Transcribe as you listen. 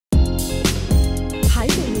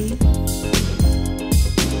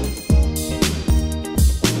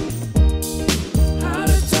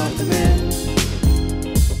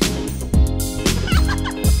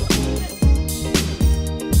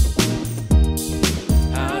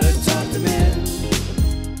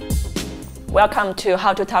Welcome to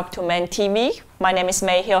How to Talk to Men TV. My name is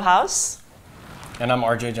Mei Hilhouse. And I'm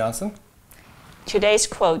RJ Johnson. Today's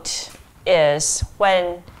quote is,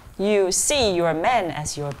 when you see your man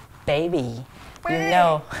as your baby, you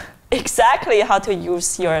know exactly how to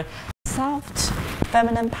use your soft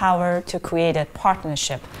feminine power to create a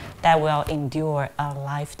partnership that will endure a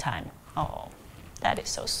lifetime. Oh, that is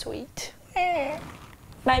so sweet.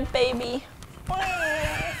 My baby.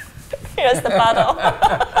 Here's the bottle.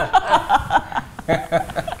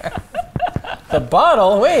 The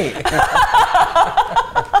bottle? Wait.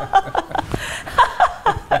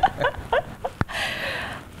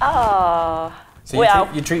 Oh. So well,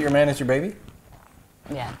 you treat your man as your baby?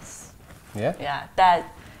 Yes. Yeah? Yeah,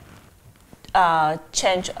 that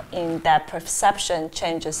change in that perception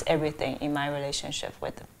changes everything in my relationship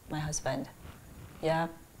with my husband. Yeah,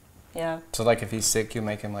 yeah. So like if he's sick, you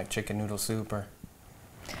make him like chicken noodle soup or?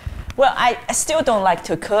 Well, I still don't like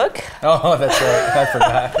to cook. Oh, that's right. I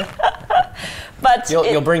forgot. But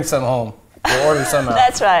you'll bring some home. You'll order some out.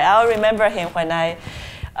 That's right. I'll remember him when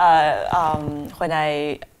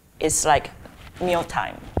it's like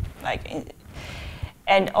mealtime,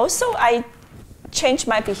 and also I change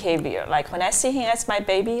my behavior. Like when I see him as my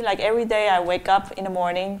baby, like every day I wake up in the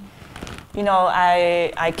morning, you know,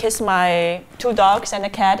 I kiss my 2 dogs and a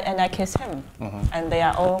cat, and I kiss him, and they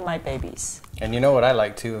are all my babies. And you know what I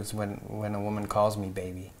like too is when a woman calls me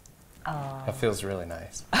baby. Oh. That feels really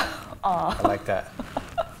nice. Oh. I like that.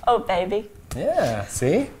 Oh, baby. Yeah.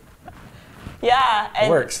 See? Yeah.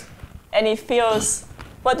 It works. And it feels.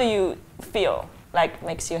 What do you feel like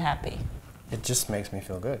makes you happy? It just makes me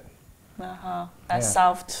feel good. That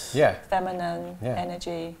soft, feminine Yeah.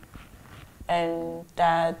 energy, and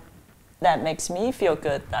that makes me feel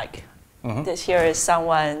good. Like this here is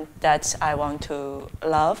someone that I want to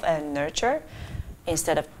love and nurture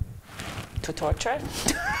instead of to torture.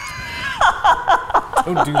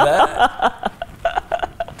 Don't do that.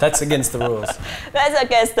 That's against the rules. That's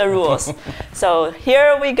against the rules. So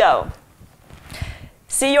here we go.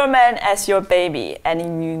 See your man as your baby,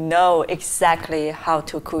 and you know exactly how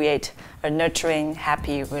to create a nurturing,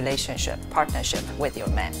 happy relationship, partnership with your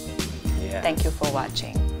man. Yeah. Thank you for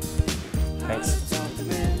watching. Thanks.